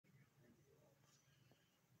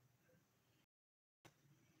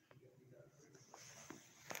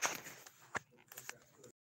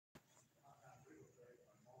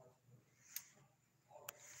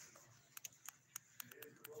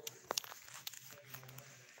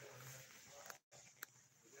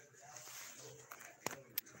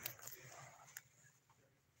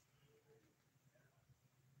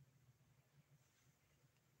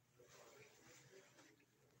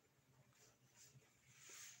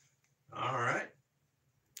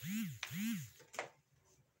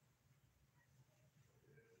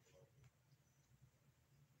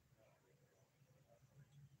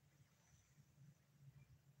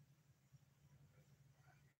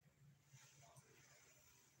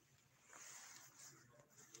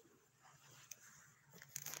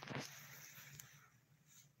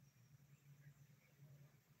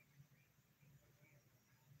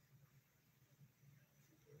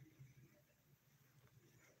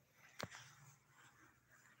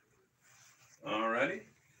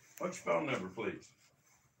what's your phone number, please?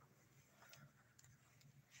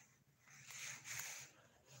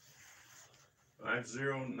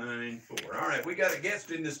 5094. All right, we got a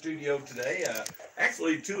guest in the studio today.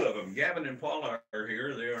 Actually, two of them. Gavin and Paul are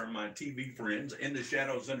here. They are my TV friends. In the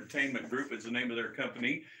Shadows Entertainment Group is the name of their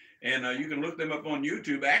company. And you can look them up on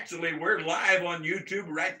YouTube. Actually, we're live on YouTube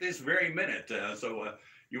right this very minute. So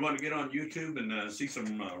you want to get on YouTube and see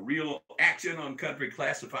some real action on Country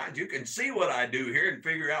Classifieds, you can see what I do here and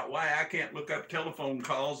figure out why I can't look up telephone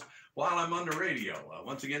calls while I'm on the radio.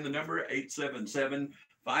 Once again, the number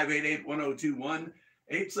 877-588-1021,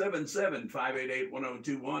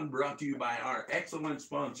 877-588-1021, brought to you by our excellent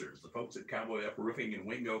sponsors, the folks at Cowboy Up Roofing in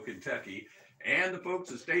Wingo, Kentucky, and the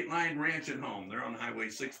folks at State Line Ranch and Home. They're on Highway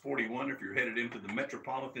 641 if you're headed into the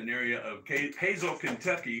metropolitan area of Hazel,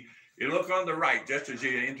 Kentucky. You look on the right just as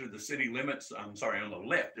you enter the city limits. I'm sorry, on the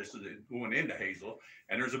left, just as going into Hazel,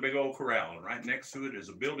 and there's a big old corral, and right next to it is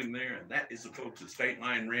a building there, and that is the folks at State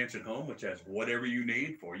Line Ranch and Home, which has whatever you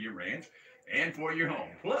need for your ranch and for your home.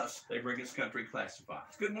 Plus, they bring us Country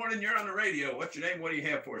Classifieds. Good morning, you're on the radio. What's your name? What do you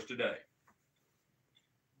have for us today?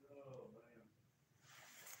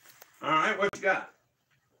 All right, what you got?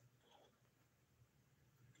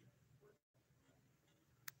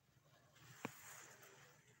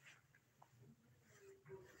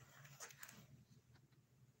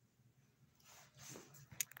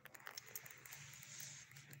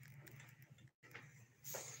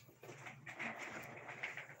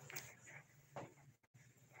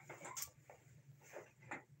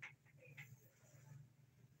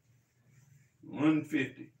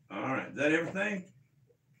 $150. All right, is that everything?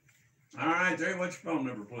 All right, Jerry, what's your phone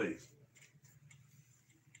number, please?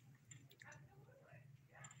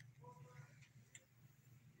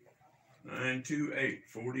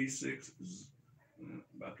 928-46,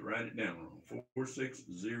 about to write it down wrong,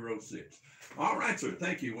 4606. All right, sir,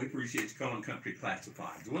 thank you. We appreciate you calling Country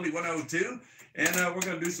Classifieds. Willie 102, and we're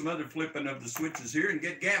going to do some other flipping of the switches here and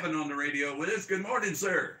get Gavin on the radio with us. Good morning,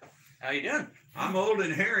 sir. How you doing? I'm old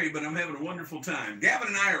and hairy, but I'm having a wonderful time. Gavin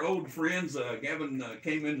and I are old friends. Gavin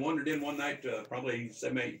wandered in one night, probably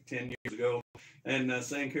 7, 8, 10 years ago, and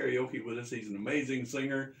sang karaoke with us. He's an amazing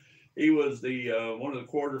singer. He was the one of the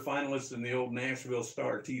quarter finalists in the old Nashville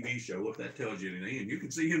Star TV show, if that tells you anything. And you can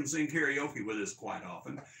see him sing karaoke with us quite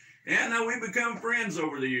often. And we've become friends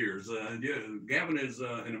over the years. Gavin is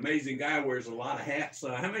an amazing guy, wears a lot of hats.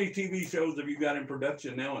 How many TV shows have you got in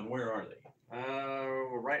production now, and where are they?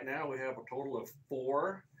 Right now we have a total of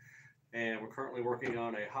 4, and we're currently working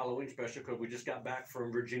on a Halloween special because we just got back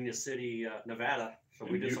from Virginia City, Nevada, so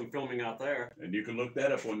we did some filming out there. And you can look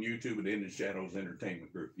that up on YouTube at In the Shadows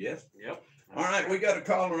Entertainment Group, yes? Yep. All right, we got a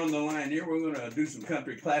caller on the line here. We're going to do some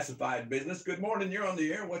country classified business. Good morning, you're on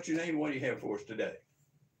the air. What's your name? What do you have for us today?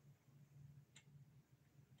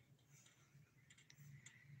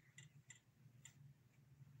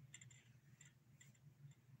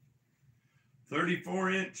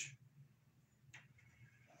 "34-inch,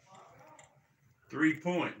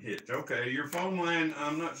 3-point hitch." Okay, your phone line,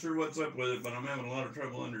 I'm not sure what's up with it, but I'm having a lot of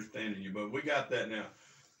trouble understanding you, but we got that now.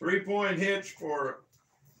 3-point hitch for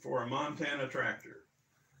a Montana tractor.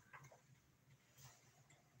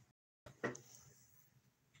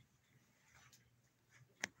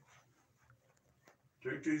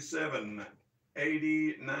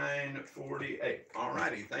 $227-8948. All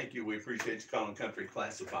righty, thank you. We appreciate you calling Country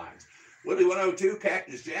Classifieds. Willie 102,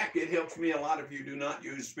 Cactus Jack. It helps me a lot if you do not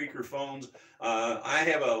use speaker phones. I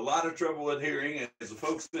have a lot of trouble with hearing, as the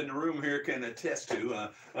folks in the room here can attest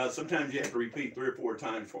to. Sometimes you have to repeat 3 or 4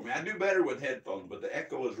 times for me. I do better with headphones, but the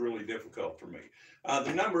echo is really difficult for me.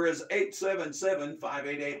 The number is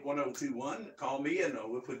 877-588-1021. Call me and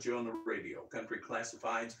we'll put you on the radio. Country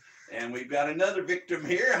Classifieds. And we've got another victim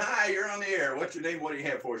here. Hi, you're on the air. What's your name? What do you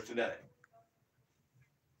have for us today?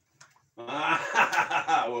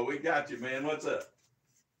 Well, we got you, man. What's up?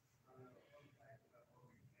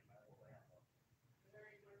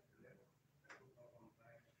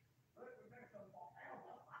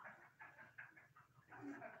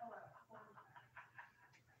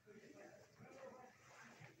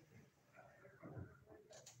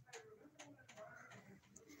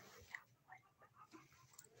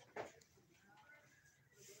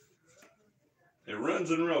 It runs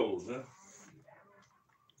and rolls, huh?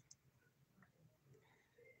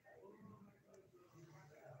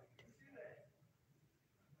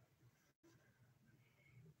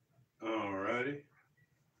 All righty.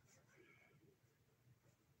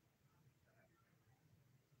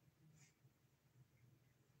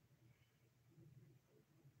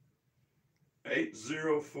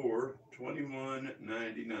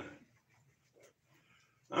 $804-2199.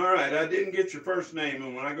 All right, I didn't get your first name,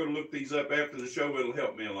 and when I go to look these up after the show, it'll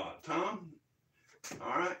help me a lot. Tom?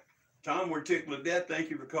 All right. Tom, we're tickled to death. Thank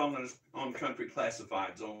you for calling us on Country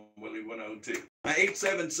Classifieds on Willie 102.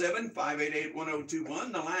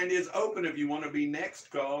 877-588-1021. The line is open if you want to be next.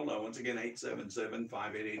 Call. Once again,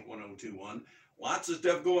 877-588-1021. Lots of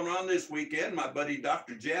stuff going on this weekend. My buddy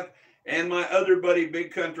Dr. Jeff and my other buddy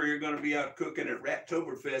Big Country are going to be out cooking at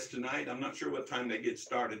Rattoberfest tonight. I'm not sure what time they get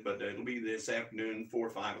started, but it'll be this afternoon, 4 or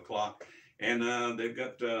 5 o'clock. And they've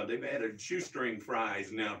added shoestring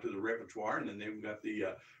fries now to the repertoire, and then they've got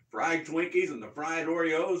the fried Twinkies and the fried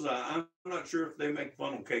Oreos. I'm not sure if they make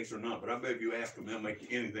funnel cakes or not, but I bet if you ask them, they'll make you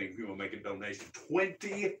anything if you want to make a donation.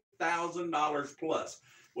 $20,000 plus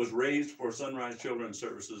was raised for Sunrise Children's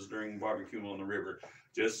Services during Barbecue on the River,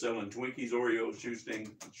 just selling Twinkies, Oreos,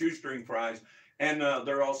 shoestring fries, and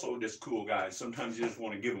they're also just cool guys. Sometimes you just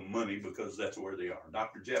want to give them money because that's where they are.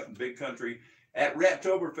 Dr. Jeff and Big Country at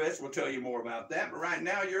Rattoberfest. We'll tell you more about that, but right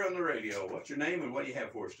now you're on the radio. What's your name and what do you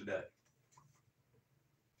have for us today?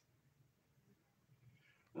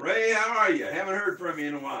 Ray, how are you? Haven't heard from you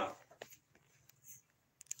in a while.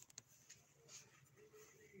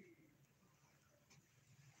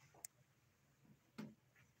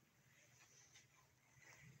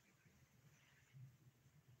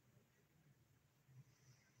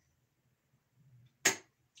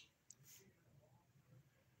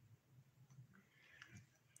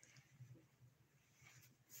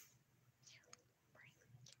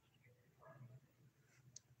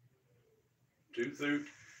 Through.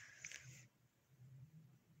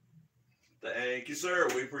 Thank you, sir.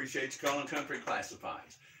 We appreciate you calling Country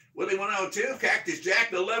Classifieds. Willie 102, Cactus Jack,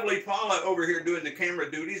 the lovely Paula over here doing the camera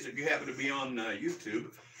duties. If you happen to be on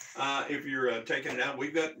YouTube, if you're taking it out,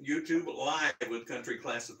 we've got YouTube live with Country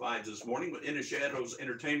Classifieds this morning with In the Shadows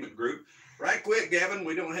Entertainment Group. Right quick, Gavin,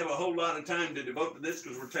 we don't have a whole lot of time to devote to this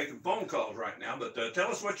because we're taking phone calls right now, but tell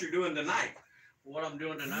us what you're doing tonight. What I'm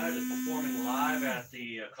doing tonight is performing live at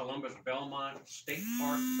the Columbus Belmont State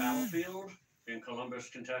Park Battlefield in Columbus,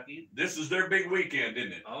 Kentucky. This is their big weekend,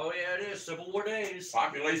 isn't it? Oh, yeah, it is. Civil War days.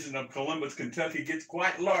 Population of Columbus, Kentucky gets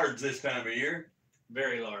quite large this time of year.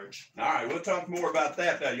 Very large. All right, we'll talk more about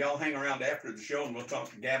that. Y'all hang around after the show, and we'll talk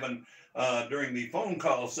to Gavin during the phone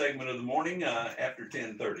call segment of the morning after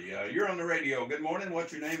 10:30. You're on the radio. Good morning.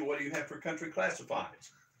 What's your name, and what do you have for Country Classifieds?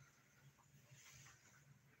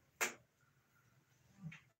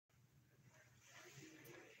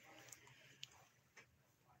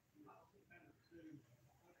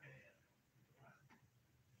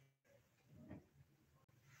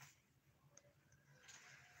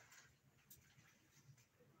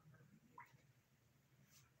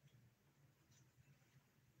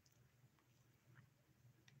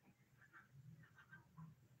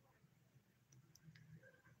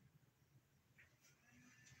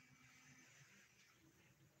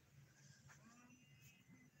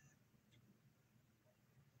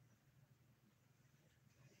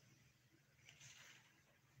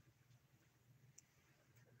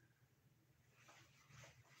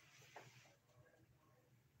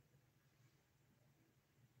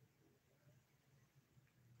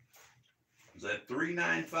 Is that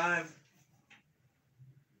 395?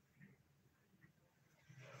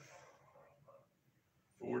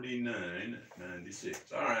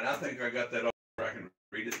 $49.96. All right, I think I got that all. I can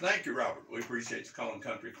read it. Thank you, Robert. We appreciate you calling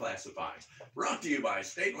Country Classifieds. Brought to you by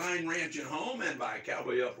State Line Ranch and Home and by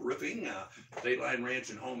Cowboy Up Roofing. State Line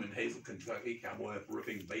Ranch and Home in Hazel, Kentucky. Cowboy Up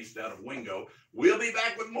Roofing based out of Wingo. We'll be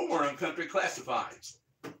back with more on Country Classifieds.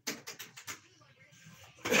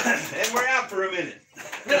 And we're out for a minute.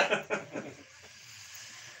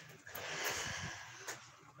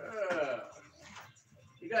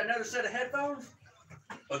 You got another set of headphones?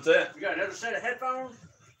 What's that? You got another set of headphones?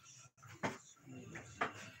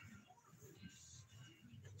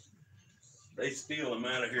 They steal them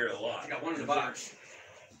out of here a lot. I got one in the box.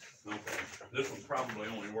 Okay. This one probably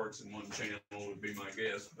only works in one channel, would be my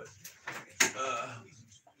guess, but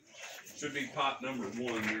should be pot number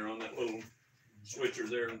 1 here on that little switcher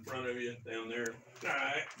there in front of you, down there. All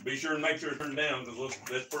right. Be sure and make sure it's turned down because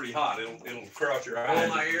that's pretty hot. It'll cross your eyes.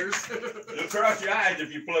 All my ears. It'll cross your eyes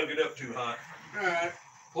if you plug it up too hot. All right.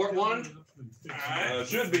 Port 1. All right.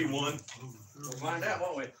 Should be 1. We'll find out,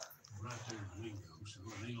 won't we?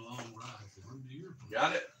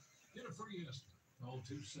 Got it? Get a free estimate. Call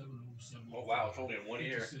 270-7. Oh, wow. It's only in one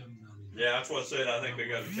ear. Yeah, that's what I said. I think they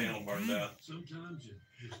got the channel burned out. Sometimes you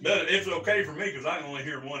But it's okay for me because I can only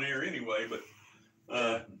hear one ear anyway. But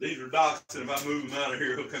these are Doc's, and if I move them out of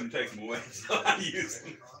here, he'll come take them away. So I use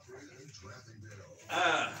them.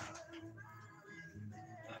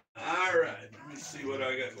 All right. Let me see what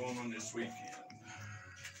I got going on this weekend.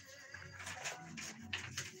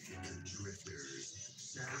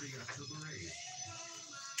 30th to Parade.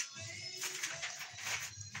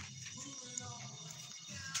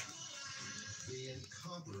 The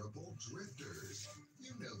incomparable Drifters. You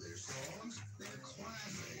know their songs. They're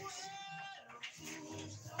classics.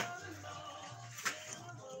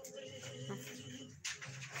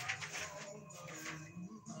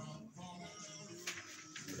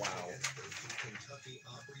 Wow.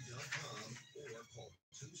 KentuckyOpry.com or call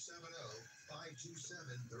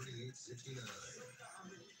 270-527-3869.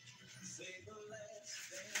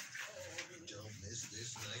 Don't miss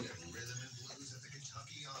this night of rhythm and blues at the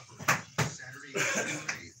Kentucky Opry. Saturday, April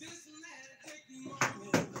 8th.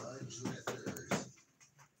 The Drifters.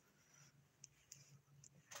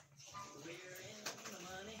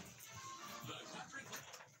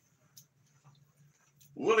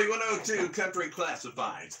 Willie 102 Country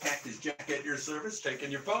Classifieds. Cactus Jack at your service.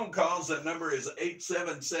 Taking your phone calls. That number is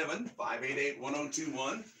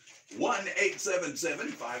 877-588-1021.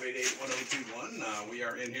 1-877-588-1021. We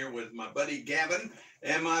are in here with my buddy Gavin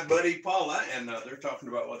and my buddy Paula, and they're talking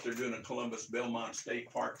about what they're doing in Columbus Belmont State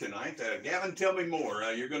Park tonight. Gavin, tell me more.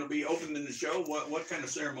 You're going to be opening the show. What kind of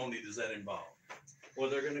ceremony does that involve? Well,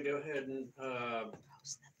 they're going to go ahead and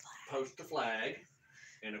post the flag.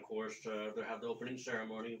 And of course, they'll have the opening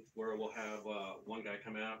ceremony where we'll have one guy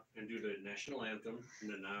come out and do the national anthem,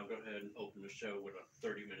 and then I'll go ahead and open the show with a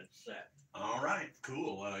 30-minute set. All right,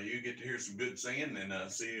 cool. You get to hear some good singing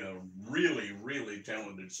and see a really, really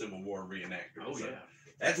talented Civil War reenactor. Oh, So yeah.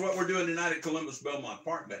 that's what we're doing tonight at Columbus Belmont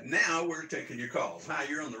Park. But now we're taking your calls. Hi,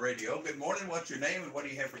 you're on the radio. Good morning. What's your name and what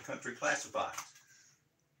do you have for Country Classifieds?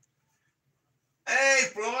 Hey,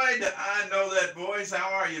 Floyd. I know that voice.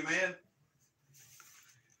 How are you, man?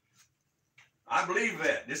 I believe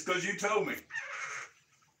that just because you told me.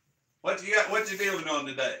 What you got? What you dealing on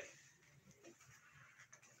today?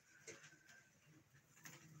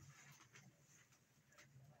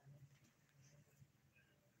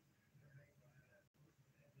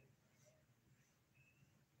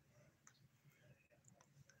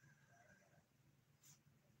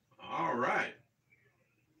 All right.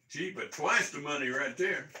 Cheap at twice the money right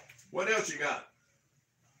there. What else you got?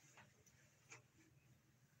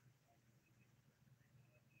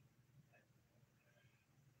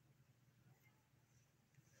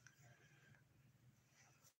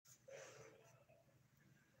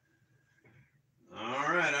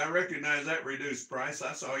 All right, I recognize that reduced price.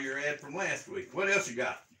 I saw your ad from last week. What else you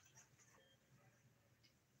got?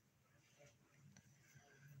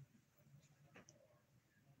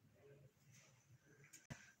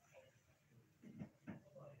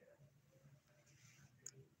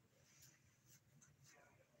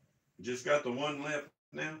 Just got the one left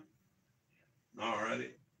now? All righty.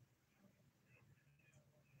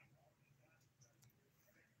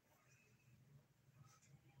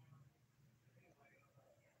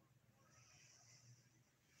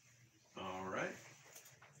 All right.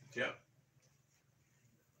 Yep.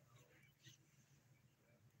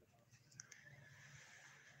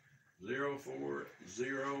 Zero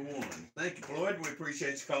 0401. Thank you, Floyd. We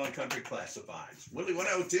appreciate you calling Country Classifieds. Willie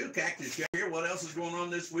 102, Cactus Jack here. What else is going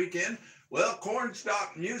on this weekend? Well,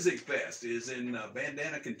 Cornstalk Music Fest is in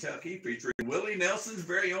Bandana, Kentucky, featuring Willie Nelson's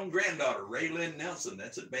very own granddaughter, Raylyn Nelson.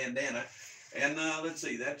 That's at Bandana. And let's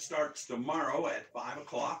see, that starts tomorrow at 5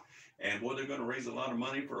 o'clock. And boy, they're going to raise a lot of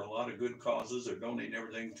money for a lot of good causes. They're donating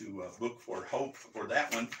everything to Book for Hope for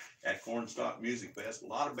that one at Cornstalk Music Fest. A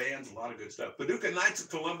lot of bands, a lot of good stuff. Paducah Knights of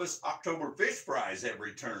Columbus October Fish Fries have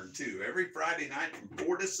returned too. Every Friday night from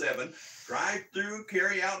 4 to 7. Drive-through,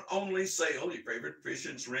 carry-out only sale. Your favorite fish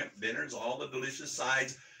and shrimp dinners, all the delicious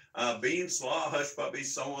sides. Beans, slaw, hush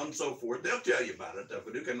puppies, so on and so forth. They'll tell you about it.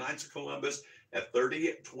 Paducah Knights of Columbus at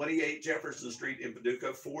 3028 Jefferson Street in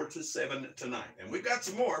Paducah, 4 to 7 tonight. And we've got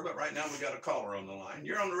some more, but right now we got a caller on the line.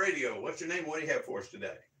 You're on the radio. What's your name? What do you have for us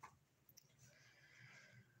today?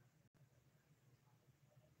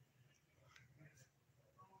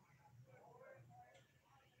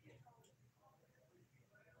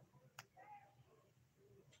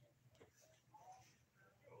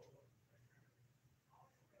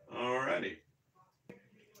 All righty.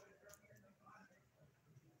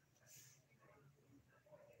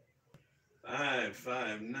 Five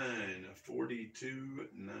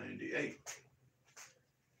 4298.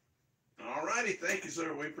 All righty, thank you,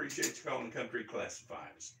 sir. We appreciate you calling Country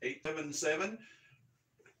Classifieds.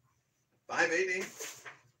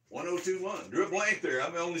 877-588-1021. Drew a blank there.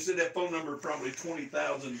 I've only said that phone number probably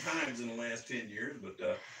 20,000 times in the last 10 years, but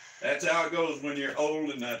that's how it goes when you're old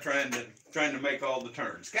and trying to make all the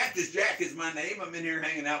turns. Cactus Jack is my name. I'm in here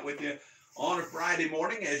hanging out with you on a Friday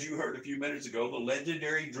morning. As you heard a few minutes ago, the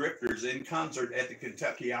legendary Drifters in concert at the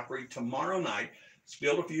Kentucky Opry tomorrow night.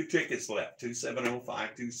 Still a few tickets left,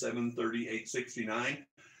 270-527-3869.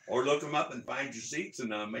 Or look them up and find your seats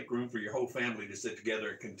and make room for your whole family to sit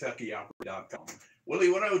together at KentuckyOpera.com.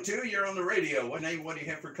 Willie 102, you're on the radio. What do you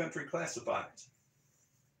have for country classifieds?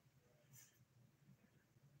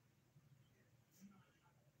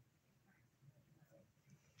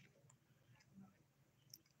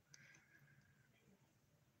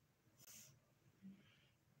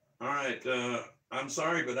 All right, I'm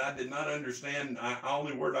sorry, but I did not understand.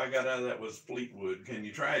 Only word I got out of that was Fleetwood. Can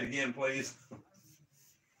you try it again, please?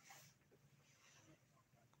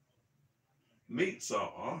 Meat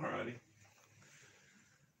saw, all righty.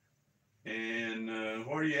 And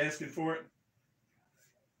what are you asking for it?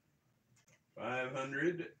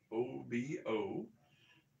 500 OBO.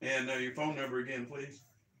 And your phone number again, please.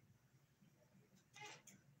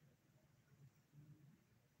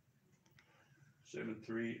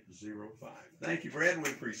 7305. Thank you, Brad. We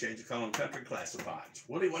appreciate you calling Country Classifieds.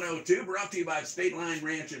 Willie 102, brought to you by State Line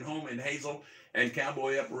Ranch and Home in Hazel and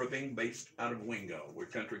Cowboy Uproofing, based out of Wingo. We're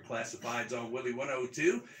Country Classifieds on Willie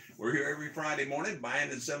 102. We're here every Friday morning,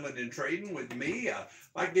 buying and selling and trading with me.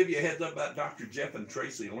 I give you a heads up about Dr. Jeff and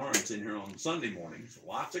Tracy Lawrence in here on Sunday mornings.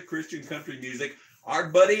 Lots of Christian country music. Our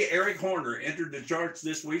buddy Eric Horner entered the charts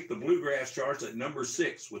this week, the Bluegrass charts, at number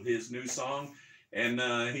 6 with his new song. And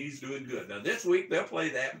he's doing good. Now, this week, they'll play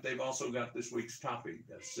that, but they've also got this week's topic,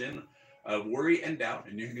 Sin of Worry and Doubt.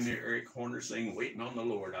 And you're going to hear Eric Horner sing Waiting on the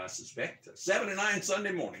Lord, I suspect. 7 to 9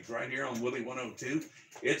 Sunday mornings right here on Willie 102.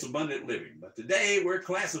 It's Abundant Living. But today, we're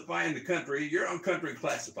classifying the country. You're on Country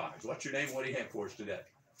Classifieds. What's your name? What do you have for us today?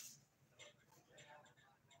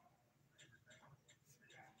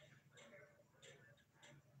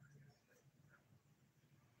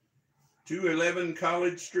 $211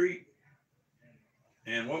 College Street.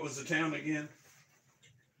 And what was the town again?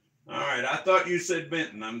 All right, I thought you said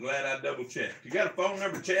Benton. I'm glad I double checked. You got a phone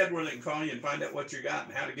number, Chad, where they can call you and find out what you got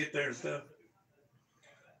and how to get there and stuff?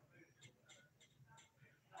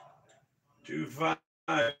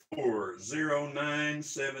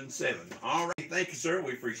 254-0977. All right, thank you, sir.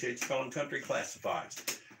 We appreciate you calling Country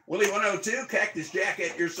Classifieds. Willie 102, Cactus Jack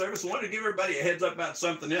at your service. I wanted to give everybody a heads up about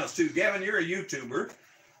something else, too. Gavin, you're a YouTuber.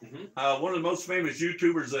 One of the most famous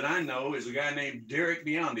YouTubers that I know is a guy named Derek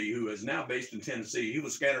Biondi, who is now based in Tennessee. He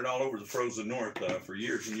was scattered all over the frozen north for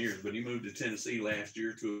years and years, but he moved to Tennessee last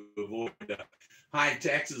year to avoid high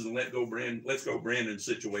taxes and let's go Brandon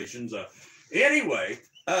situations. Anyway,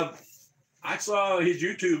 I saw his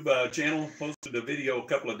YouTube channel posted a video a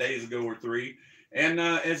couple of days ago or 3. And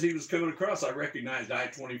as he was coming across, I recognized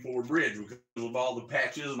I-24 bridge because of all the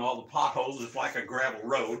patches and all the potholes. It's like a gravel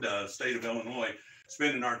road, state of Illinois.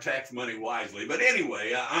 Spending our tax money wisely. But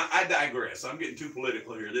anyway, I digress. I'm getting too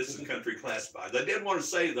political here. This is Country Classifieds. I did want to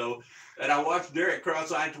say, though, that I watched Derek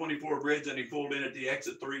cross I-24 bridge and he pulled in at the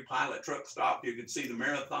exit 3 pilot truck stop. You could see the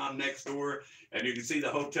marathon next door and you can see the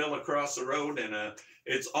hotel across the road. And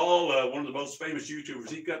it's all one of the most famous YouTubers.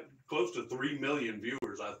 He got close to 3 million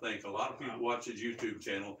viewers, I think. A lot of people watch his YouTube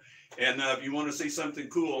channel. And if you want to see something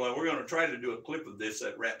cool, we're going to try to do a clip of this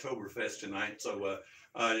at Rattoberfest tonight. So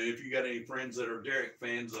if you got any friends that are Derek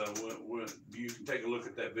fans, you can take a look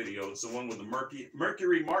at that video. It's the one with the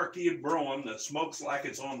Mercury Marquis Brougham that smokes like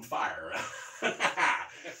it's on fire.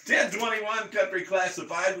 1021 Country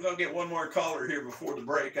Classified. We're going to get one more caller here before the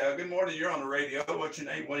break. Good morning. You're on the radio. What's your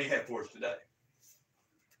name? What do you have for us today?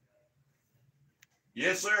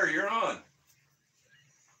 Yes, sir. You're on.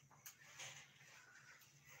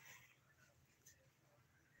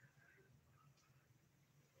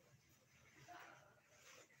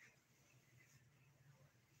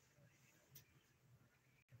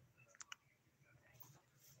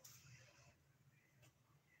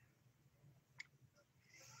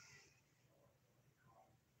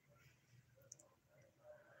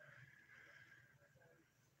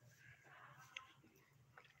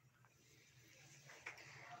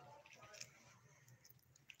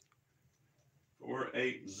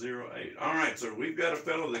 All right, sir. We've got a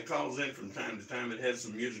fellow that calls in from time to time that has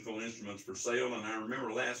some musical instruments for sale, and I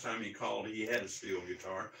remember last time he called, he had a steel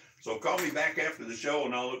guitar. So call me back after the show,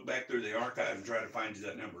 and I'll look back through the archive and try to find you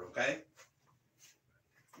that number, okay?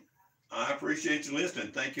 I appreciate you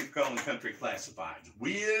listening. Thank you for calling Country Classifieds.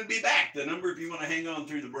 We'll be back. The number, if you want to hang on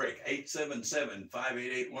through the break,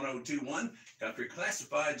 877-588-1021. Country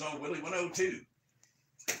Classifieds on Willie 102.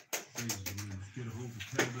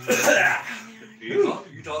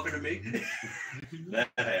 You talking to me? That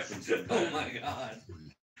happens. Oh my God.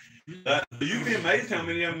 You'd be amazed how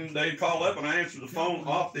many of them they call up and I answer the phone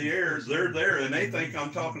off the air. They're there and they think I'm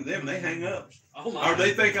talking to them and they hang up. Oh my. Or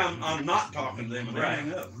they think I'm not talking to them and they Right.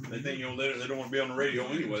 hang up. They think, they don't want to be on the radio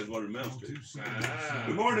anyway, is what it amounts to. Ah.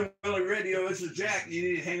 Good morning, Willie Radio. This is Jack. You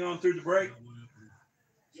need to hang on through the break.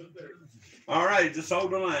 All right, just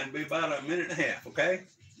hold the line. Be about a minute and a half, okay?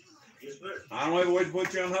 Yes, sir. I don't have a way to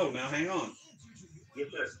put you on hold now. Hang on. Yes,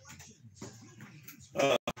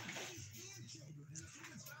 sir.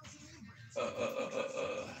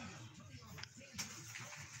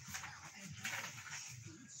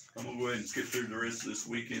 I'm gonna go ahead and skip through the rest of this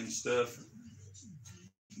weekend stuff.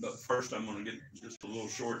 But first, I'm gonna get just a little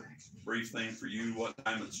short, brief thing for you, what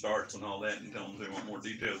time it starts and all that, and tell them if they want more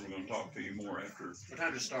details. We're gonna talk to you more after. What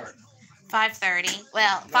time to start? 5:30.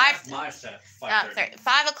 Well, My set.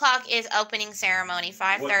 5 o'clock is opening ceremony.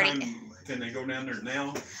 What 5:30. time can they go down there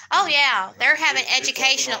now? Oh yeah, they're having It's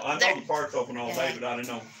educational. open all- I know the park's open all day, but I don't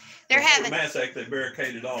know. They're Before having. Massac, they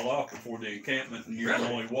barricaded all off before the encampment, and you can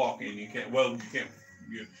Really? only walk in. You can't. Well, you can't.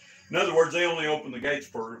 In other words, they only open the gates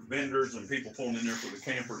for vendors and people pulling in there for the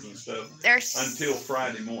campers and stuff There's. until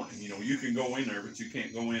Friday morning. You can go in there, but you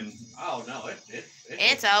can't go in. Oh no,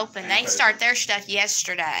 It's open. They Okay. start their stuff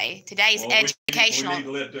yesterday. Today's Well, educational. We need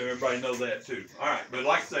to let everybody know that too. All right, but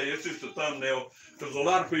like I say, it's just a thumbnail because a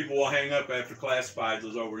lot of people will hang up after classifieds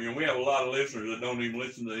is over. We have a lot of listeners that don't even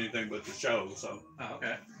listen to anything but the show. So Oh,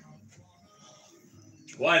 okay.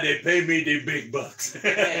 why they pay me the big bucks?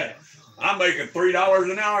 Yeah. I'm making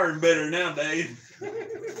 $3 an hour and better nowadays.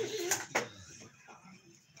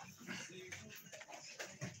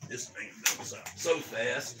 This thing goes up so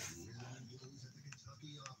fast.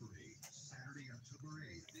 Saturday, October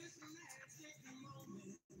 8th.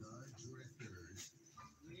 The Drifters.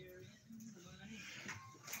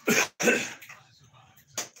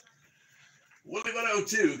 Willie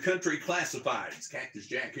 102 Country Classifieds. Cactus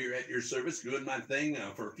Jack here at your service, doing my thing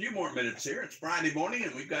for a few more minutes here. It's Friday morning,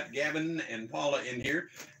 and we've got Gavin and Paula in here,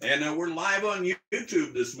 and we're live on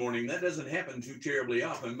YouTube this morning. That doesn't happen too terribly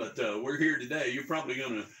often, but we're here today. You're probably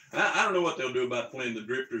gonna. I don't know what they'll do about playing the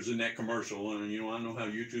Drifters in that commercial. And I don't know how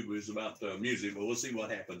YouTube is about music, but we'll see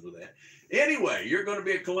what happens with that. Anyway, you're going to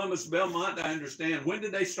be at Columbus Belmont. I understand. When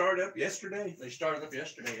did they start up? Yesterday. They started up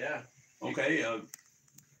yesterday. Yeah. Okay.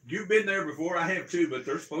 You've been there before. I have too, but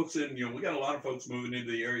there's folks in, we got a lot of folks moving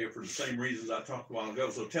into the area for the same reasons I talked a while ago.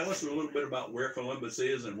 So tell us a little bit about where Columbus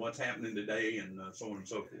is and what's happening today and so on and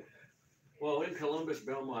so forth. Well, in Columbus,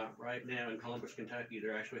 Belmont, right now in Columbus, Kentucky,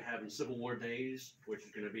 they're actually having Civil War Days, which is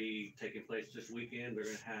going to be taking place this weekend. They're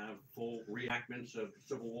going to have full reenactments of the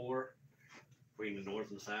Civil War between the North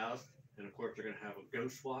and South. And of course, they're going to have a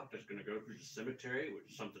ghost walk that's going to go through the cemetery, which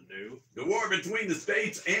is something new. The war between the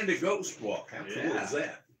states and a ghost walk. How cool Yeah. is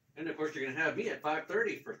that? And of course, you're going to have me at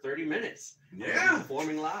 5:30 for 30 minutes. Yeah.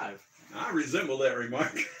 Performing live. I resemble that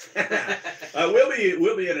remark.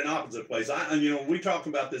 We'll be at an opposite place. We talk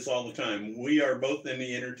about this all the time. We are both in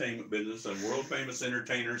the entertainment business and world famous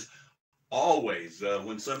entertainers. Always,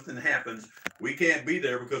 when something happens, we can't be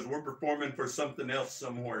there because we're performing for something else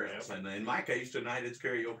somewhere else. And in my case tonight, it's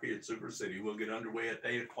karaoke at Super City. We'll get underway at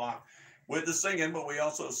 8 o'clock with the singing, but we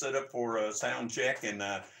also set up for a sound check and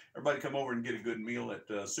everybody come over and get a good meal at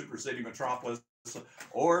Super City Metropolis,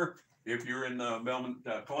 or if you're in the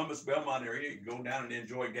Columbus Belmont area, you can go down and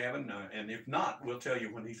enjoy Gavin. And if not, we'll tell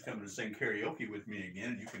you when he's coming to sing karaoke with me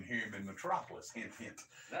again. You can hear him in Metropolis. Hint, hint.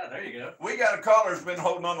 Ah, there you go. We got a caller who's been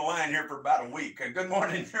holding on the line here for about a week. Good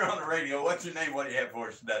morning. You're on the radio. What's your name? What do you have for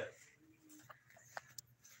us today?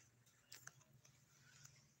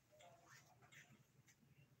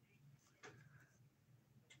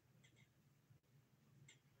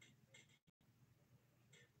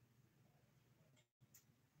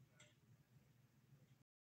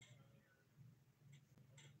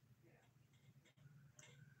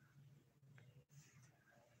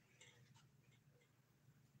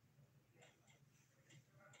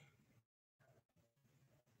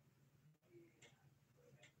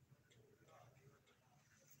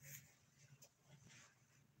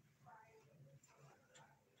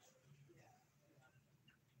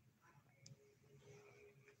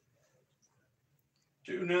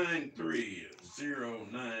 Two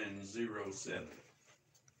 293-0907.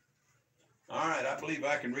 All right, I believe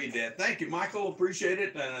I can read that. Thank you, Michael. Appreciate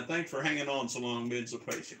it. And thanks for hanging on so long, being so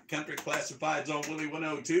patient. Country Classifieds on Willie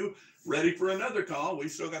 102. Ready for another call.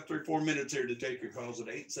 We've still got 3 or 4 minutes here to take your calls at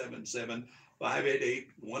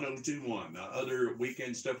 877-588-1021. Other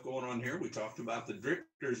weekend stuff going on here. We talked about the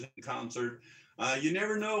Drifters in concert. You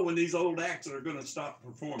never know when these old acts are going to stop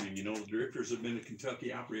performing. The Drifters have been to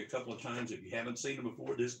Kentucky Opry a couple of times. If you haven't seen them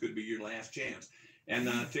before, this could be your last chance. And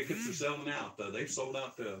tickets are selling out. They've sold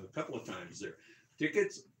out a couple of times there.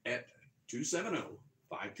 Tickets at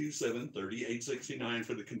 270-527-3869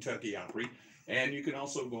 for the Kentucky Opry. And you can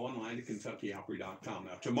also go online to KentuckyOpry.com.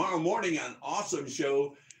 Now, tomorrow morning, an awesome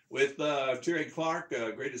show with Terry Clark,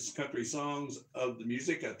 Greatest Country Songs of the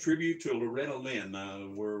Music, a tribute to Loretta Lynn.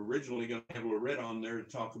 We're originally going to have Loretta on there to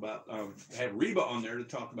talk about, have Reba on there to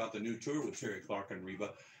talk about the new tour with Terry Clark and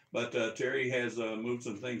Reba. But Terry has moved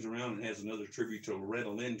some things around and has another tribute to Loretta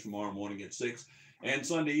Lynn tomorrow morning at 6. And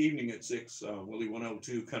Sunday evening at 6, Willie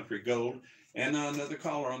 102 Country Gold. And another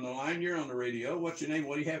caller on the line. You're on the radio. What's your name?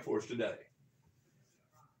 What do you have for us today?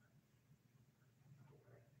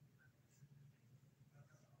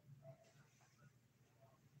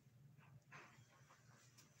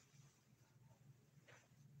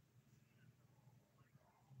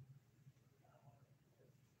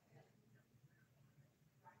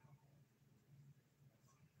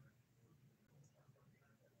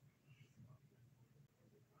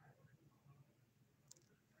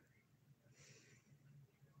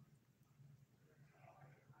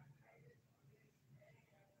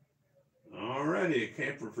 All righty, a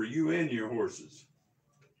camper for you and your horses.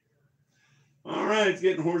 All right, it's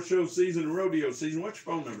getting horse show season and rodeo season. What's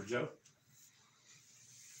your phone number, Joe?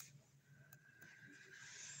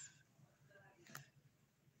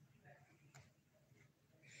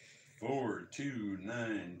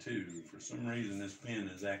 4292. For some reason, this pen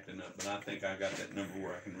is acting up, but I think I got that number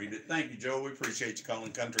where I can read it. Thank you, Joe. We appreciate you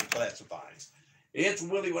calling Country Classifieds. It's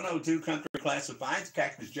Willie 102 Country Classifieds.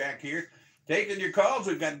 Cactus Jack here. Taking your calls.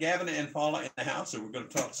 We've got Gavin and Paula in the house, so we're going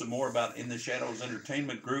to talk some more about In the Shadows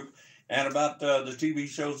Entertainment Group and about the TV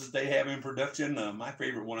shows that they have in production. My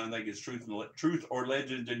favorite one, I think, is Truth or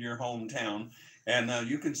Legend in Your Hometown. And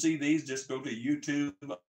you can see these. Just go to YouTube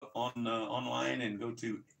online and go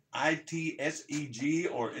to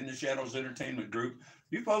ITSEG or In the Shadows Entertainment Group.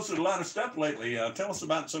 You posted a lot of stuff lately. Tell us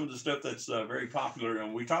about some of the stuff that's very popular.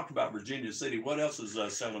 And we talked about Virginia City. What else is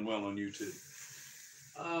selling well on YouTube?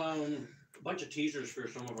 A bunch of teasers for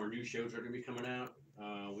some of our new shows that are going to be coming out.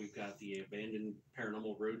 We've got the Abandoned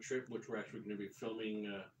Paranormal Road Trip, which we're actually going to be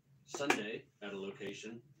filming Sunday at a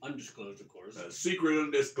location, undisclosed, of course. A secret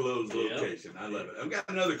undisclosed location. I love it. I've got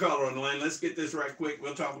another caller on the line. Let's get this right quick.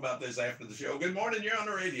 We'll talk about this after the show. Good morning. You're on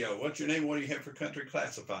the radio. What's your name? What do you have for Country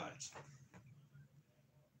Classifieds?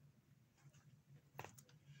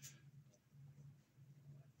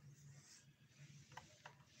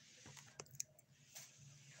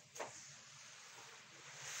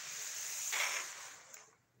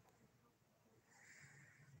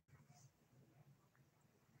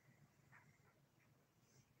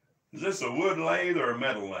 Is this a wood lathe or a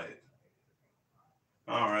metal lathe?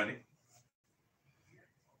 All righty.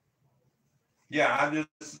 Yeah,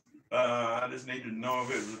 I just needed to know if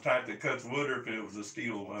it was the type that cuts wood or if it was a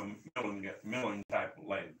steel milling type of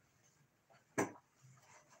lathe.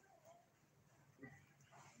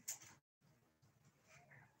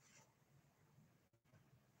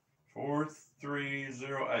 Four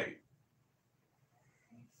 308.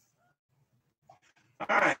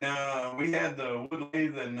 All right, now we had the wood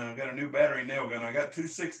lathe and got a new battery nail gun. I got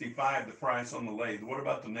 $265 the price on the lathe. What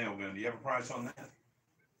about the nail gun? Do you have a price on that?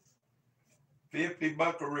 50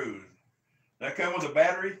 buckaroos. That come with a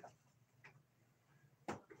battery?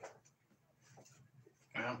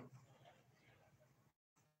 Well,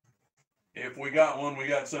 if we got one, we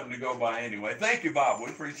got something to go by anyway. Thank you, Bob. We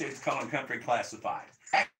appreciate you calling Country Classified.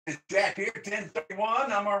 It's Jack here,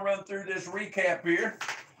 1031. I'm going to run through this recap here.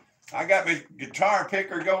 I got my guitar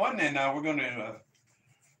picker going, and we're going to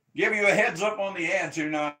give you a heads up on the ads here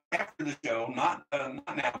now after the show. Not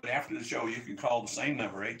now, but after the show, you can call the same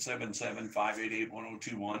number,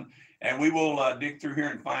 877-588-1021, and we will dig through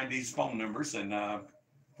here and find these phone numbers. And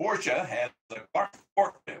Portia has a Clark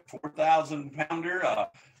forklift, 4,000-pounder,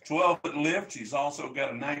 12-foot lift. She's also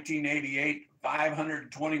got a 1988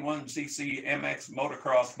 521cc MX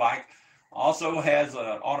motocross bike. Also has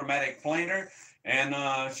an automatic planer. And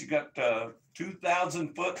she got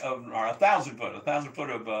 1,000 foot of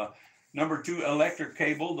number 2 electric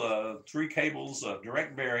cable, 3 cables,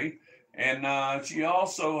 direct bury. And she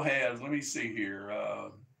also has, let me see here.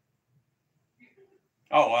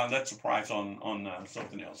 That's a price on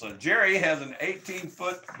something else. Jerry has an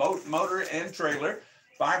 18-foot boat motor and trailer,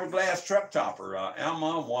 fiberglass truck topper.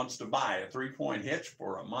 Alma wants to buy a 3-point hitch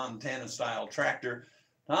for a Montana-style tractor.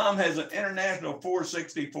 Tom has an International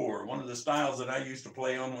 464, one of the styles that I used to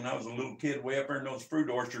play on when I was a little kid way up there in those fruit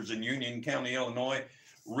orchards in Union County, Illinois.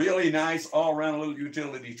 Really nice all-around little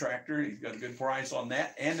utility tractor. He's got a good price on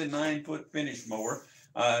that and a 9-foot finish mower,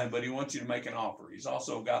 but he wants you to make an offer. He's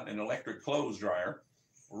also got an electric clothes dryer.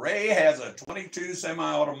 Ray has a 22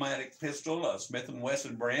 semi-automatic pistol, a Smith &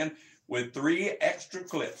 Wesson brand, with 3 extra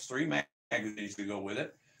clips, 3 magazines to go with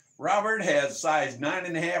it. Robert has size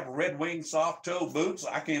 9.5 Red Wing soft toe boots.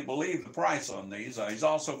 I can't believe the price on these. He's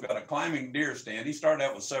also got a climbing deer stand. He started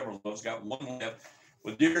out with several of those, got one left.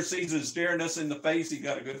 With deer season staring us in the face, he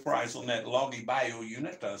got a good price on that Loggy Bayou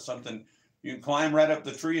unit, something you can climb right up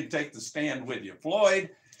the tree and take the stand with you.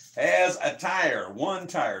 Floyd has a tire, one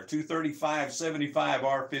tire, 235/75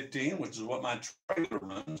 R15, which is what my trailer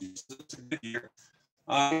runs. It's a good year.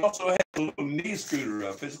 He also has a little knee scooter,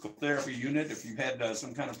 a physical therapy unit if you've had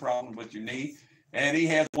some kind of problem with your knee. And he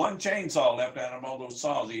has one chainsaw left out of all those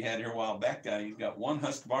saws he had here a while back. He's got one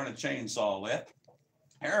Husqvarna chainsaw left.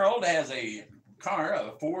 Harold has a car,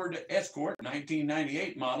 a Ford Escort,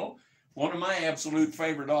 1998 model. One of my absolute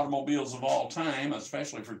favorite automobiles of all time,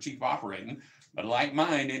 especially for cheap operating. But like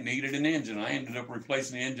mine, it needed an engine. I ended up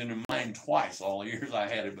replacing the engine in mine twice all the years I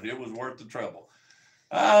had it, but it was worth the trouble.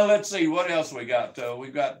 Let's see, what else we got?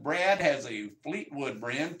 We've got Brad has a Fleetwood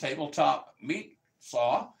brand tabletop meat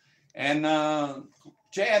saw. And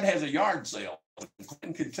Chad has a yard sale in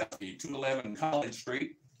Clinton, Kentucky, 211 College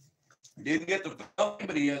Street. Didn't get the filming,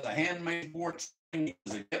 but he has a handmade board string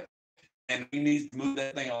as a gift, and he needs to move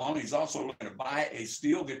that thing along. He's also looking to buy a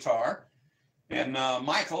steel guitar. And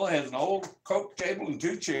Michael has an old Coke table and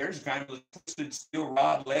 2 chairs, kind of the twisted steel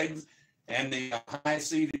rod legs, and the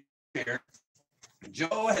high-seated chair.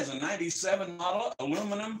 Joe has a 97 model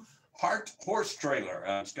aluminum Hart horse trailer.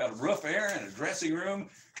 It's got a roof air and a dressing room,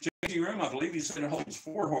 changing room. I believe he said it holds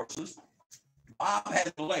 4 horses. Bob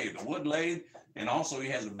has a lathe, a wood lathe, and also he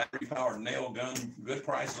has a battery-powered nail gun. Good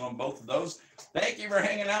prices on both of those. Thank you for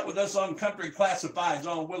hanging out with us on Country Classifieds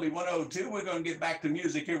on Willie 102. We're going to get back to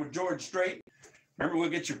music here with George Strait. Remember,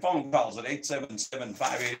 we'll get your phone calls at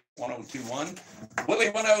 877-588-1021.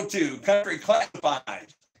 Willie 102, Country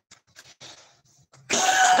Classifieds.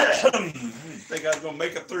 I think I was going to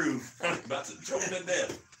make it through. I'm about to choke to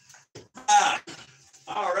death.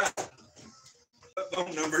 All right.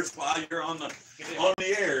 Phone numbers while you're on the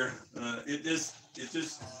air. It's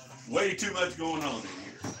just way too much going on in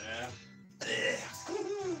here. Yeah.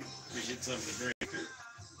 We get something to drink here.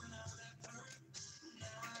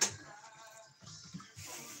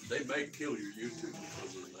 They may kill your YouTube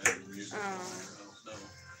because of the music. I don't know.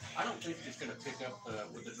 I don't think it's going to pick up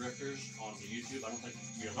with the drifters on the YouTube. I don't think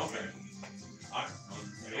it's going to be okay. All right.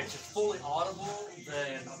 If it's fully audible,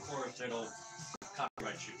 then of course it'll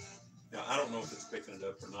copyright you. Yeah, I don't know if it's picking it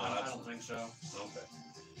up or not. I don't think so. Okay.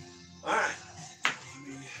 All right.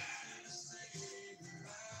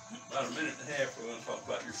 About a minute and a half, we're going to talk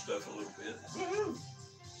about your stuff a little bit. Woo-hoo.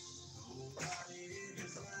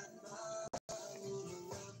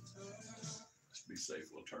 Let's be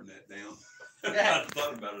safe. We'll turn that down. I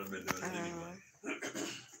thought about it. I've been doing it anyway.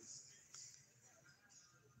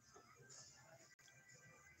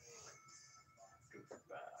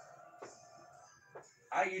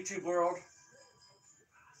 Hi, YouTube world.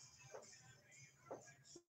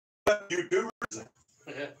 YouTubers.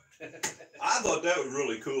 I thought that was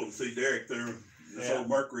really cool to see Derek there, this old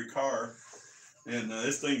Mercury car, and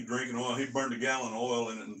this thing's drinking oil. He burned a gallon of oil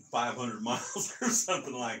in it in 500 miles or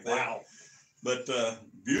something like that. Wow! But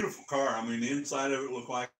beautiful car. I mean, the inside of it looked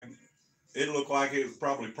like it was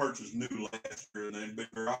probably purchased new last year, and then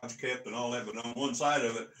big garage kept and all that. But on one side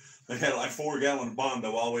of it, they had like 4 gallons of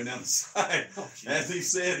Bondo all the way down the side. Oh, as he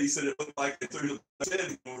said it looked like they threw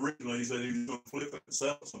the originally. He said he was going to flip it and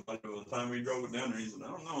sell it to somebody. By the time he drove it down there, he said,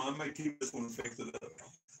 I don't know, I may keep this one and fix it up.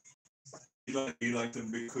 He liked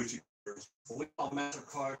them big cushy cars. We saw a massive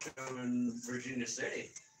car show in Virginia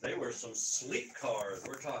City. They were some sleek cars.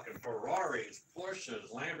 We're talking Ferraris, Porsches,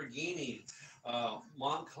 Lamborghinis,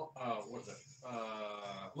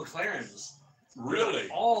 McLarens. Really?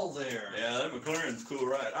 All there. Yeah, that McLaren's cool,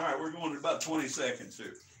 right? All right, we're going to about 20 seconds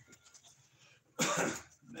here.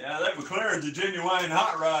 Yeah, that McLaren's a genuine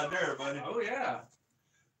hot rod there, buddy. Oh, yeah.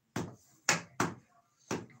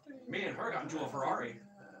 Me and her got into a Ferrari.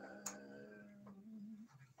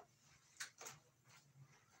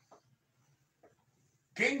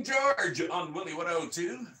 King George on Willie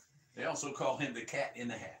 102. They also call him the cat in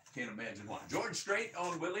the hat. Can't imagine why. George Strait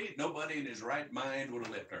on Willie. Nobody in his right mind would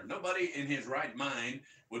have left her. Nobody in his right mind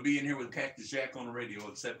would be in here with Cactus Jack on the radio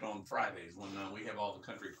except on Fridays when we have all the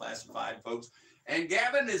country classified folks. And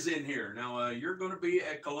Gavin is in here. Now, you're going to be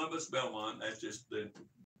at Columbus Belmont. That's just that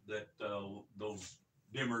those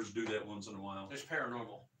dimmers do that once in a while. It's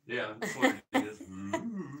paranormal. Yeah, that's what it is.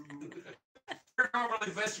 Paranormal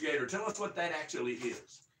investigator. Tell us what that actually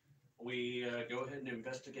is. We go ahead and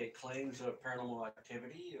investigate claims of paranormal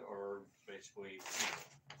activity, or basically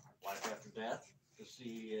life after death, to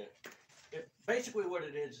see basically what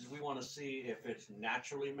it is we want to see if it's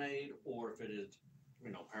naturally made or if it is,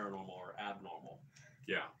 paranormal or abnormal.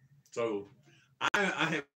 Yeah. So I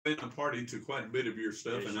have been a party to quite a bit of your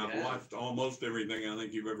stuff, Yes, and you I've have. watched almost everything I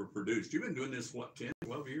think you've ever produced. You've been doing this, what, 10,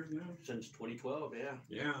 12 years now? Since 2012, yeah.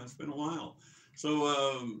 Yeah, it's been a while.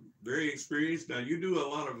 So very experienced. Now you do a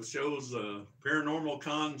lot of shows, Paranormal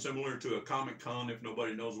Con, similar to a Comic Con. If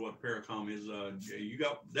nobody knows what Paracom is,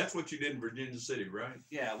 that's what you did in Virginia City, right?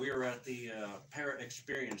 Yeah, we were at the Para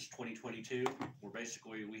Experience 2022, where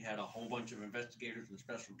basically we had a whole bunch of investigators and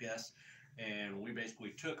special guests, and we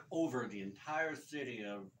basically took over the entire city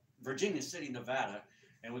of Virginia City, Nevada,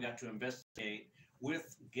 and we got to investigate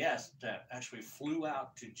with guests that actually flew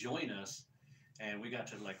out to join us. And we got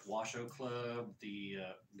to like Washoe Club, the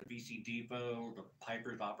BC Depot, the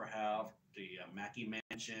Piper's Opera House, the Mackey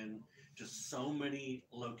Mansion, just so many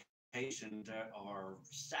locations that are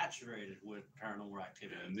saturated with paranormal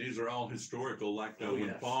activity. And these are all historical, like Oh, when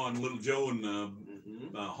yes. Paul and Little Joe and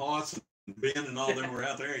Hoss and Ben and all them were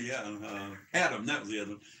out there. Yeah, Adam, that was the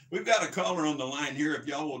other one. We've got a caller on the line here. If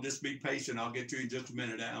y'all will just be patient, I'll get to you in just a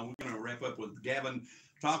minute. Now we're going to wrap up with Gavin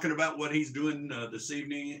talking about what he's doing this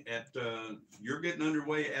evening at, you're getting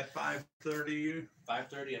underway at 5:30.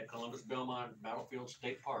 5:30 at Columbus Belmont Battlefield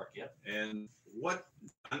State Park. Yep. And what,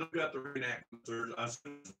 I know you got the reenactments.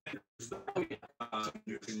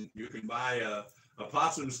 You can buy a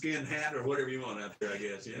possum skin hat or whatever you want out there, I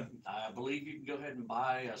guess, yeah. I believe you can go ahead and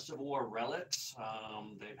buy Civil War relics.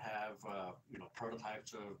 They have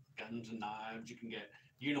prototypes of guns and knives. You can get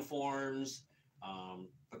uniforms.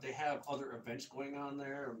 But they have other events going on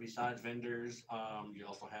there besides vendors. You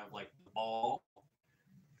also have like the ball,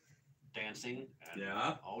 dancing. And,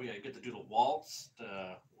 Yeah. Oh yeah, you get to do the waltz.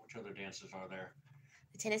 Which other dances are there?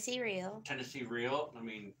 The Tennessee Reel. Tennessee Reel. I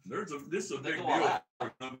mean, This is a They big go all deal out. for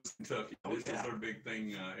Columbus, Kentucky. Oh, This yeah. is their big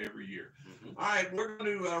thing every year. mhm. All right, we're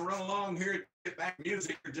going to run along here, get back to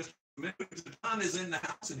music for just a minute. John is in the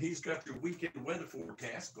house and he's got your weekend weather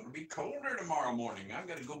forecast. Going to be colder tomorrow morning. I've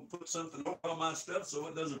got to go put something over all my stuff so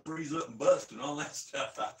it doesn't freeze up and bust and all that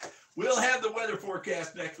stuff. We'll have the weather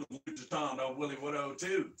forecast next with John on Willie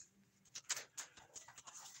 102.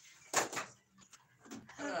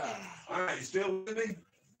 All right, you still with me?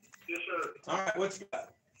 Yes, sir. All right, what you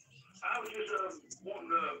got? I was just wanting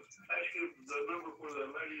to ask you the number for the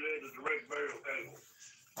lady that had the direct burial table.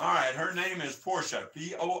 All right, her name is Portia,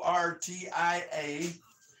 Portia,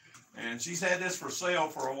 and she's had this for sale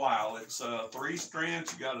for a while. It's 3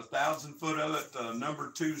 strands. You got 1,000 foot of it,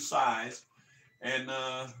 number 2 size, and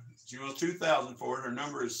she wants $2,000 for it. Her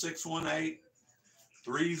number is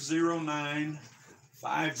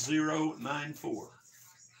 618-309-5094.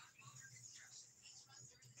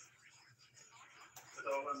 That's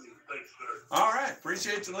all I need. Thanks, sir. All right,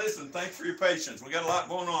 appreciate you listening. Thanks for your patience. We got a lot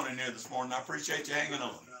going on in here this morning. I appreciate you hanging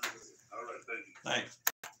on. All right, thank you. Thanks.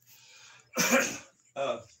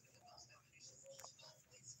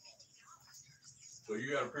 So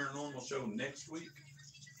you got a paranormal show next week?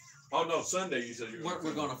 Oh no, Sunday you said you were.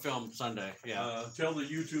 We're going to film Sunday. Yeah. Tell the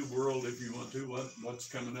YouTube world if you want to what's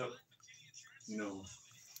coming up. You know,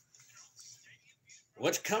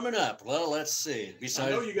 What's coming up? Well, let's see. I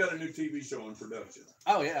Besides, know you got a new TV show in production.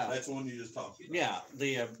 oh yeah, That's the one you just talked about. yeah,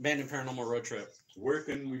 the Abandoned Paranormal Road Trip. Where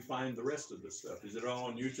can we find the rest of this stuff? Is it all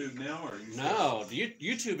on YouTube now, or are you No, the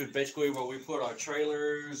YouTube is basically where we put our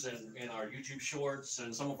trailers and our YouTube shorts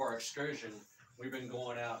and some of our excursion. We've been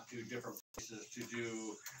going out to different places to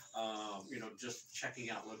do, just checking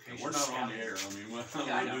out locations. We're not on the air. I mean,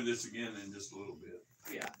 Yeah, I we'll know. do this again in just a little bit.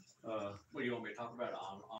 Yeah. What do you want me to talk about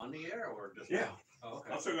on the air or just? Yeah. Oh,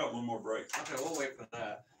 okay. I still got one more break. Okay, we'll wait for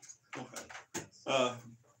that. Okay.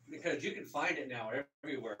 Because you can find it now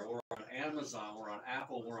everywhere. We're on Amazon, we're on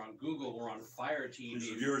Apple, we're on Google, we're on Fire TV. Is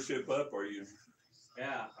the viewership up? Or are you?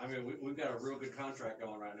 Yeah, I mean, we've got a real good contract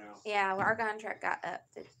going right now. Yeah, well, our contract got up.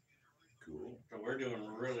 Cool. So we're doing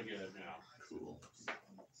really good now. Cool.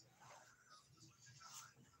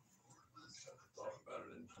 Thought about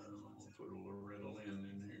it in time. I'm gonna put a little Ritalin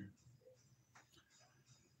in here.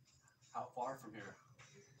 How far from here?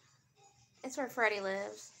 It's where Freddie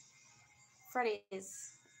lives. Freddie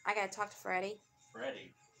is. I gotta talk to Freddie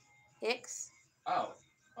Freddie. Hicks. Oh,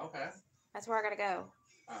 okay. That's where I gotta go.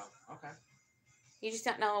 Oh, okay. You just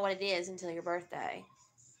don't know what it is until your birthday.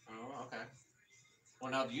 Oh, okay.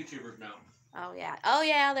 Well, now the YouTubers know. Oh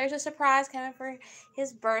yeah. There's a surprise coming for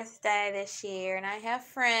his birthday this year, and I have a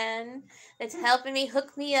friend that's helping me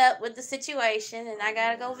hook me up with the situation, and I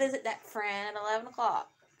gotta go visit that friend at 11 o'clock.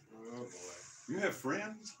 Oh boy. You have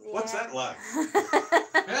friends? What's that like?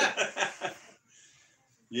 like?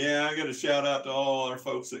 Yeah, I got to shout out to all our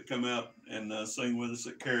folks that come out and sing with us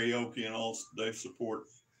at karaoke and all. They support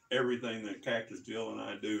everything that Cactus Jill and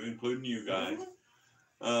I do, including you guys.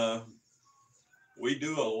 we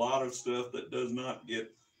do a lot of stuff that does not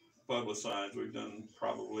get publicized. We've done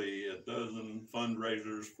probably a dozen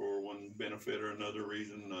fundraisers for one benefit or another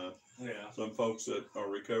reason. Yeah. Some folks that are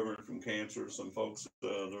recovering from cancer, some folks,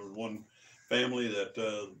 there was one family that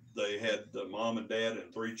they had the mom and dad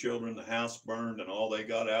and 3 children, the house burned, and all they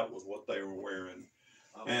got out was what they were wearing.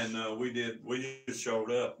 And we just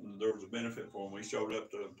showed up, and there was a benefit for them. We showed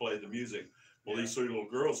up to play the music. Well, these 3 little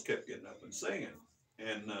girls kept getting up and singing.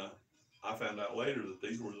 And I found out later that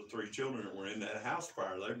these were the 3 children that were in that house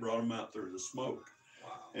fire. They brought them out through the smoke.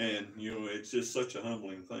 Wow. And, you know, it's just such a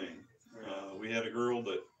humbling thing. We had a girl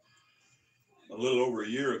that a little over a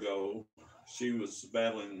year ago, she was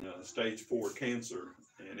battling stage 4 cancer,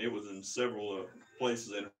 and it was in several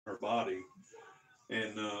places in her body.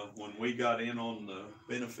 And when we got in on the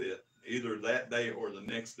benefit, either that day or the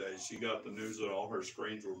next day, she got the news that all her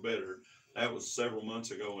screens were better. That was several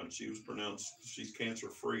months ago, and she was pronounced, she's cancer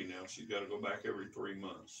free now. She's got to go back every 3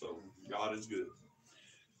 months. So God is good.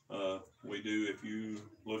 We do, if you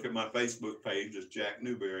look at my Facebook page, it's Jack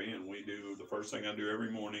Newberry, and we do, the first thing I do every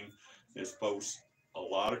morning is post a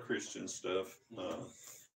lot of Christian stuff.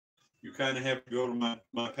 You kind of have to go to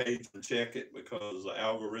my page and check it because the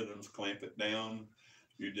algorithms clamp it down.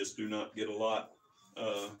 You just do not get a lot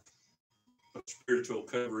of spiritual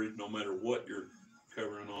coverage, no matter what you're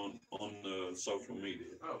covering on social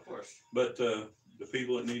media. Oh, of course. But the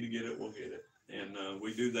people that need to get it will get it. And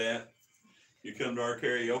we do that. You come to our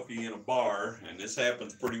karaoke in a bar, and this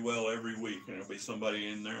happens pretty well every week. And there'll be somebody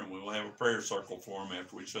in there, and we'll have a prayer circle for them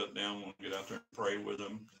after we shut down. We'll get out there and pray with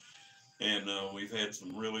them. And we've had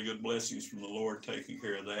some really good blessings from the Lord taking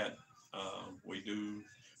care of that.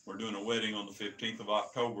 We're doing a wedding on the 15th of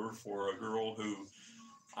October for a girl who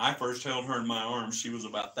I first held her in my arms. She was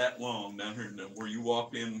about that long down here where you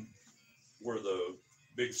walked in, where the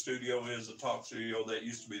big studio is, the talk studio. That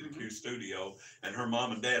used to be the Q studio, and her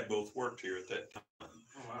mom and dad both worked here at that time.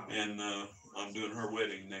 Oh, wow. And I'm doing her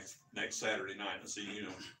wedding next Saturday night. And see, you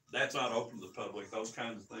know, that's not open to the public. Those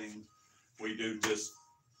kinds of things we do just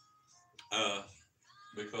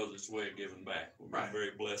because it's a way of giving back. We've been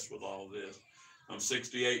very blessed with all of this. I'm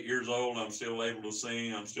 68 years old. I'm still able to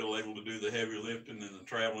sing. I'm still able to do the heavy lifting and the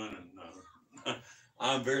traveling, and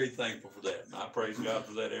I'm very thankful for that. And I praise God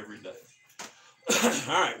for that every day.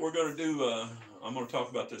 All right, we're going to do, I'm going to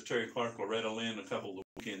talk about this Terry Clark, Loretta Lynn, a couple of the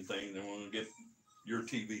weekend things, and we're going to get your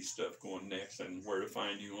TV stuff going next and where to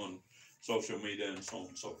find you on social media and so on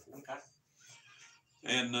and so forth. Okay.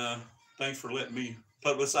 And thanks for letting me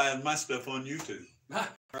publicize my stuff on YouTube.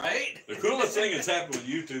 Right? The coolest thing that's happened with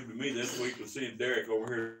YouTube to me this week was seeing Derek over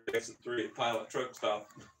here at Exit 3 at Pilot Truck Stop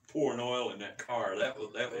pouring oil in that car. That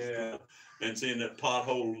was cool. And seeing that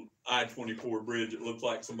pothole I-24 bridge, it looked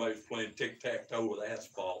like somebody was playing tic-tac-toe with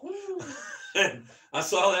asphalt. And I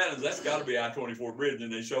saw that, and that's got to be I-24 bridge,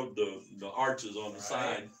 and they showed the arches on the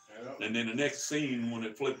side. And then the next scene, when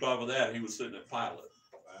it flipped off of that, he was sitting at Pilot.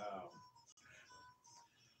 Wow.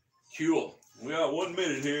 Cool. We got 1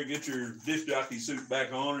 minute here. Get your disc jockey suit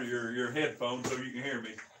back on, or your headphones, so you can hear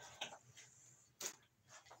me.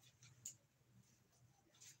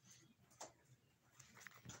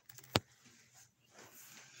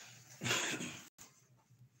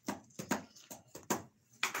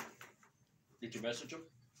 Did you message him?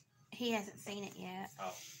 He hasn't seen it yet.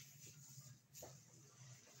 Oh.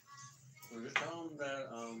 Well, just tell him that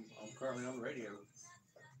I'm currently on the radio.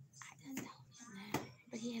 I done told him that,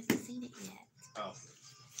 but he hasn't seen it yet. Oh.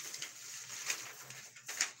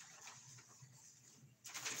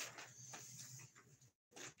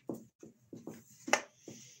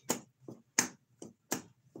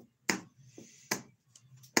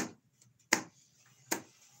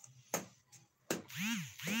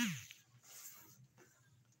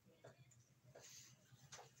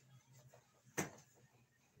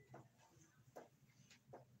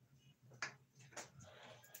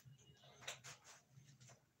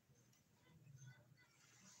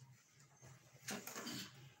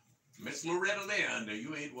 Miss Loretta Lynn,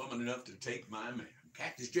 you ain't woman enough to take my man.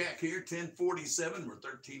 Cactus Jack here, 1047. We're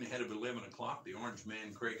 13 ahead of 11 o'clock. The Orange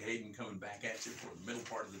Man, Craig Hayden, coming back at you for the middle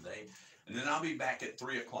part of the day. And then I'll be back at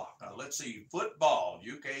 3 o'clock. Let's see, football.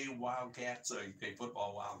 UK Wildcats, UK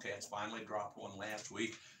football Wildcats finally dropped one last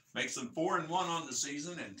week. Makes them 4-1 on the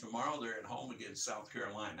season, and tomorrow they're at home against South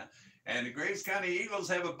Carolina. And the Graves County Eagles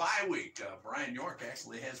have a bye week. Brian York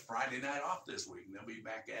actually has Friday night off this week. And they'll be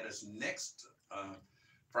back at us next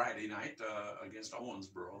Friday night against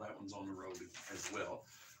Owensboro. That one's on the road as well.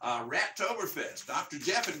 Rattoberfest. Dr.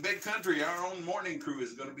 Jeff in Big Country, our own morning crew,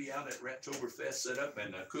 is going to be out at Rattoberfest set up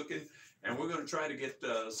and cooking. And we're going to try to get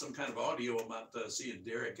some kind of audio about seeing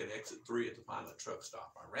Derek at Exit 3 at the Pilot Truck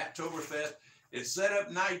Stop. Rattoberfest It's set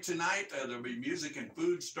up night tonight. There'll be music and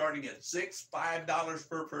food starting at $5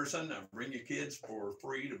 per person. Bring your kids for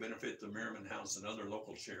free to benefit the Merriman House and other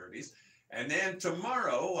local charities. And then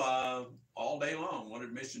tomorrow, all day long, one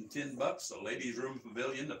admission $10. The ladies' room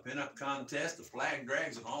pavilion, the pinup contest, the flag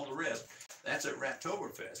drags, and all the rest. That's at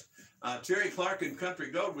Rattoberfest. Terry Clark and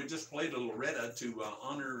Country Gold, we just played a Loretta to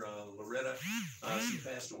honor Loretta. She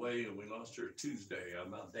passed away and we lost her Tuesday,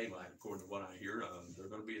 about daylight, according to what I hear. There's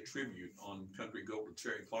going to be a tribute on Country Gold to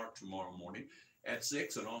Terry Clark tomorrow morning at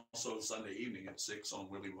 6, and also Sunday evening at 6 on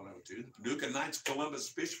Willie 102. Paducah Knights Columbus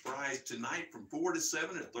Fish Fries tonight from 4 to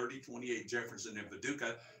 7 at 3028 Jefferson in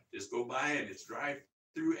Paducah. Just go by and it's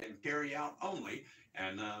drive-through and carry out only.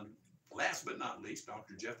 And last but not least,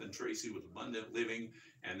 Dr. Jeff and Tracy with Abundant Living,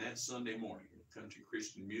 and that's Sunday morning. Country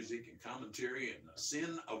Christian music and commentary, and the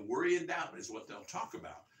sin of worry and doubt is what they'll talk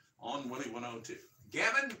about on Willie 102.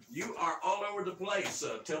 Gavin, you are all over the place.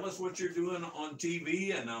 Tell us what you're doing on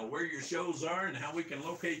TV and where your shows are and how we can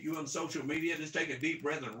locate you on social media. Just take a deep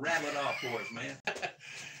breath and rattle it off for us, man.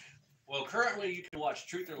 Well, currently you can watch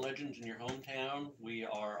Truth or Legends in your hometown. We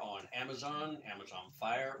are on Amazon, Amazon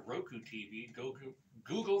Fire, Roku TV,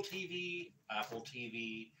 Google TV, Apple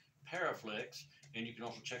TV, Paraflix, and you can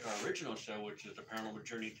also check our original show, which is The Paranormal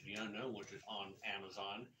Journey to the Unknown, which is on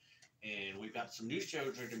Amazon. And we've got some new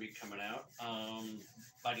shows that are going to be coming out.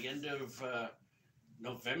 By the end of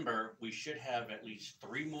November, we should have at least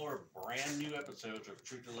 3 more brand new episodes of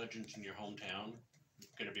Truth or Legends in your hometown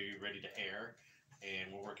going to be ready to air.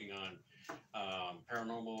 And we're working on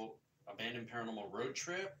Abandoned Paranormal Road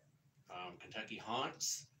Trip, Kentucky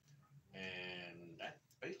Haunts, and that's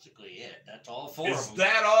basically it. That's all 4 of them. Is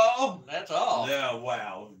that all? That's all. Yeah,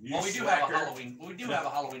 wow. Well, we do have a Halloween. We do have a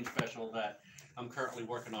Halloween special that I'm currently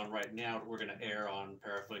working on right now that we're going to air on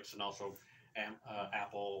Paraflix and also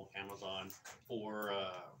Apple, Amazon, or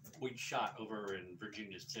we shot over in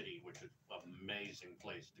Virginia City, which is an amazing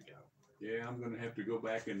place to go. Yeah, I'm going to have to go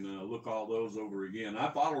back and look all those over again.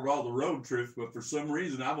 I followed all the road trips, but for some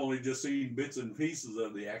reason, I've only just seen bits and pieces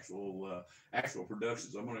of the actual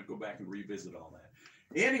productions. I'm going to go back and revisit all that.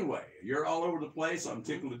 Anyway, you're all over the place. I'm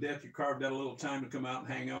tickled to death you carved out a little time to come out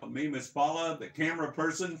and hang out with me. Miss Paula, the camera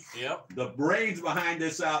person. Yep. The brains behind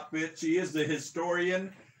this outfit. She is the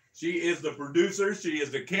historian. She is the producer. She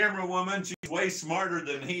is the camera woman. She's way smarter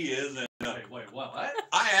than he is. And, Wait, what?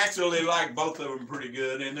 I actually like both of them pretty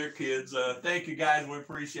good and their kids. Thank you, guys. We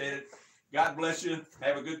appreciate it. God bless you.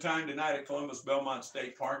 Have a good time tonight at Columbus Belmont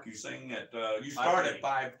State Park. You sing at, you start at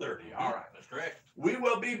 5:30. All right. That's correct. We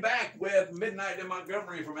will be back with Midnight in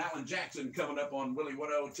Montgomery from Alan Jackson coming up on Willie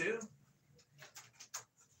 102.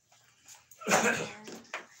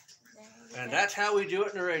 And that's how we do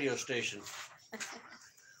it in the radio station.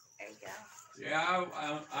 There you go. Yeah,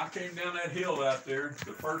 I came down that hill out there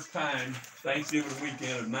the first time, Thanksgiving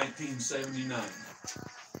weekend of 1979.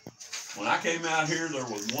 When I came out here, there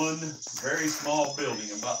was one very small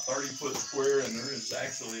building, about 30 foot square, and there is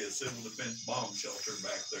actually a civil defense bomb shelter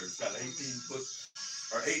back there. It's got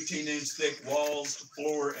 18-inch thick walls,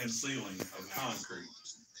 floor, and ceiling of concrete.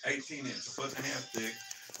 18 inch, a foot and a half thick.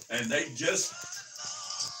 And they just,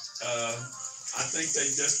 I think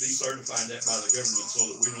they just decertified that by the government so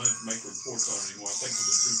that we don't have to make reports on it anymore. I think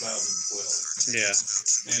it was 2012. Yeah.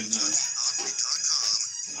 And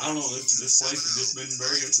I don't know, this place has just been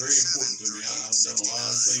very, very important to me. I've done a lot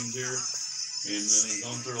of things here and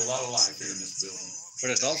gone through a lot of life here in this building.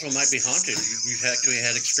 But it also might be haunted. You've actually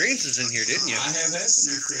had experiences in here, didn't you? I have had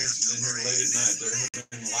some experiences in here late at night. There have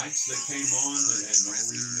been lights that came on that had no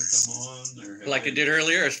reason to come on. Like it did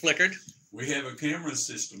earlier, it's flickered? We have a camera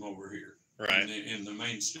system over here. Right. In the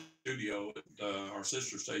main studio at our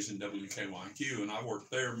sister station, WKYQ, and I work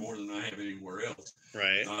there more than I have anywhere else.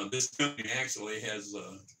 Right. This company actually has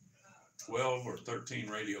 12 or 13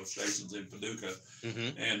 radio stations in Paducah,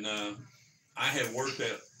 and I have worked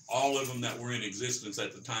at all of them that were in existence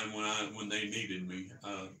at the time when they needed me.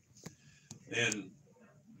 And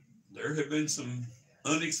there have been some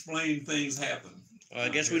unexplained things happen. Well, I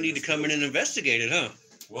guess we need to come in and investigate it, huh?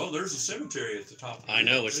 Well, there's a cemetery at the top. I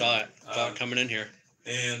know, we saw it. Saw it coming in here.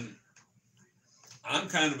 And I'm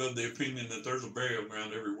kind of the opinion that there's a burial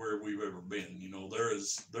ground everywhere we've ever been. You know, there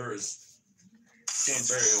is some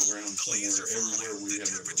burial ground somewhere everywhere we have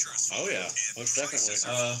ever been. Oh yeah, most definitely.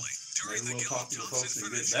 Maybe we'll talk to the folks and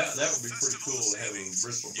get that. That would be pretty cool to have a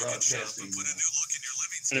Bristol Broadcasting.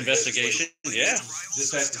 An investigation? Yeah.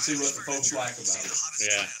 Just have to see what the folks like about it.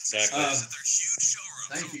 Yeah, exactly.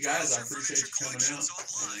 Thank you guys. I appreciate you coming out.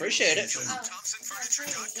 Appreciate it.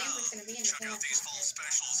 Amber's going to be in the Check out these fall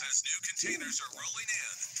specials as new containers are rolling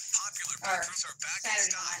in. Hot or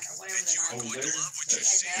Saturday night or whatever the night. Oh, there.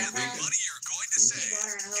 She bought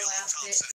her in a whole outfit.